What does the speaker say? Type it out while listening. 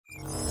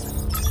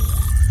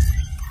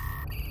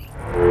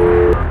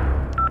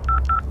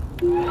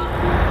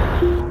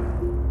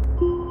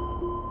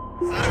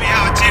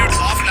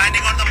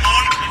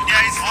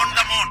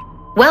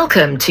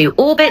Welcome to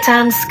Orbit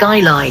and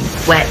Skyline,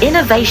 where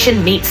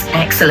innovation meets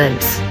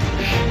excellence.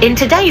 In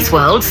today's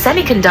world,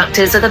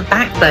 semiconductors are the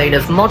backbone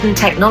of modern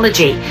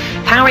technology,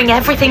 powering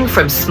everything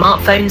from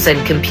smartphones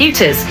and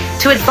computers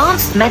to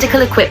advanced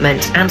medical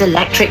equipment and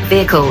electric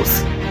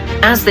vehicles.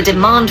 As the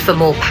demand for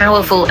more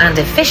powerful and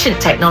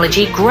efficient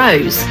technology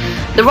grows,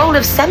 the role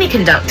of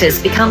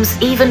semiconductors becomes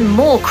even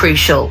more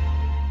crucial.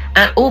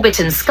 At Orbit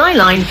and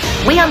Skyline,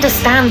 we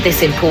understand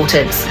this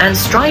importance and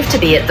strive to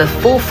be at the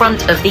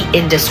forefront of the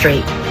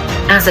industry.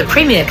 As a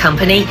premier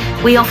company,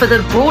 we offer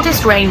the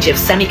broadest range of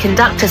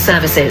semiconductor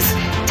services,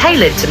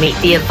 tailored to meet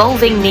the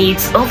evolving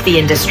needs of the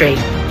industry.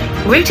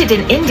 Rooted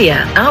in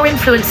India, our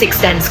influence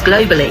extends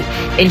globally,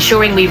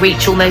 ensuring we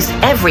reach almost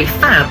every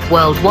fab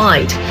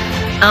worldwide.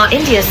 Our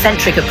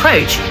India-centric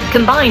approach,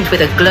 combined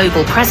with a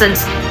global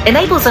presence,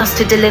 enables us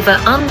to deliver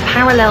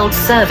unparalleled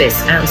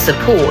service and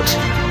support.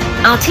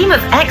 Our team of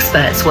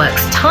experts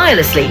works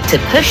tirelessly to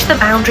push the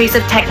boundaries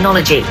of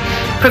technology,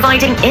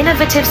 providing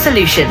innovative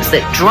solutions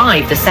that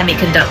drive the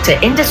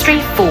semiconductor industry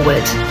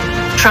forward.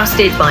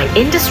 Trusted by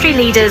industry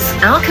leaders,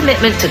 our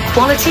commitment to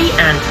quality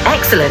and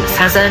excellence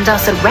has earned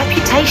us a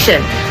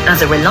reputation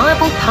as a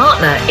reliable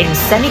partner in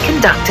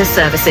semiconductor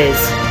services.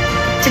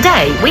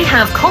 Today, we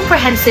have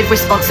comprehensive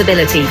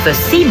responsibility for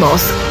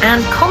CMOS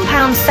and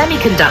compound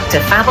semiconductor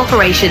fab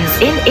operations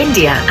in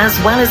India as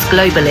well as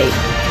globally.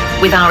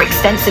 With our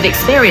extensive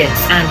experience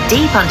and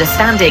deep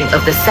understanding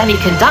of the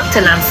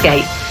semiconductor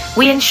landscape,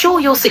 we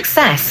ensure your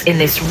success in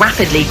this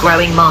rapidly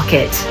growing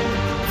market.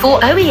 For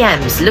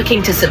OEMs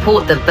looking to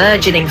support the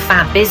burgeoning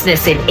fab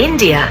business in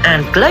India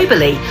and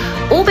globally,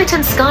 Orbit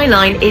and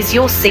Skyline is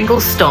your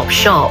single-stop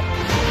shop.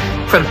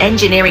 From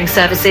engineering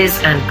services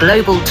and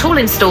global tool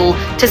install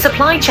to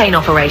supply chain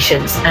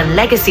operations and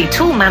legacy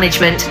tool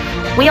management,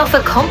 we offer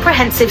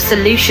comprehensive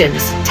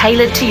solutions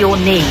tailored to your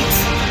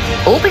needs.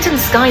 Orbit and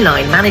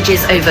Skyline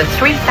manages over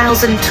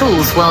 3,000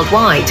 tools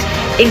worldwide,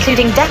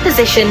 including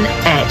deposition,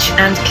 etch,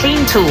 and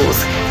clean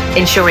tools,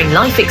 ensuring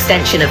life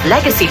extension of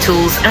legacy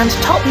tools and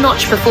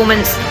top-notch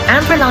performance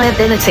and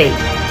reliability.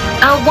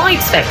 Our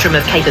wide spectrum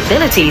of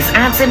capabilities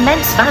adds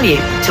immense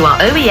value to our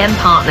OEM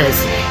partners,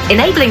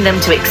 enabling them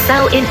to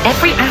excel in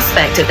every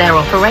aspect of their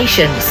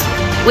operations.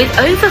 With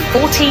over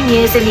 14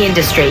 years in the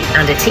industry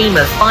and a team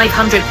of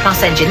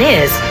 500+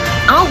 engineers,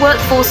 our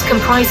workforce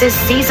comprises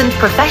seasoned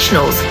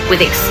professionals with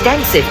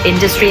extensive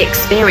industry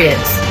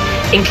experience,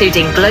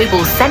 including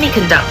global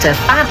semiconductor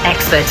fab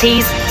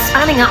expertise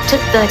spanning up to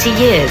 30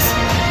 years.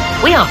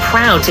 We are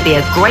proud to be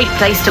a great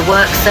place to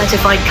work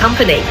certified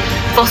company,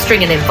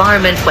 fostering an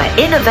environment where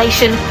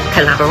innovation,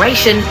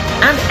 collaboration,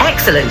 and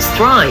excellence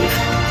thrive.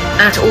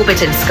 At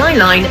Orbit and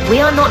Skyline,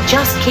 we are not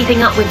just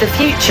keeping up with the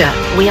future,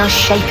 we are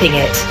shaping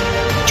it.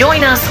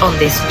 Join us on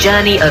this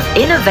journey of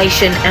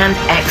innovation and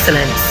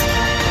excellence.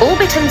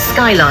 Orbit and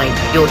Skyline,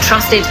 your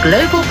trusted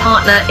global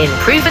partner in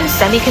proven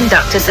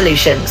semiconductor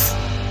solutions.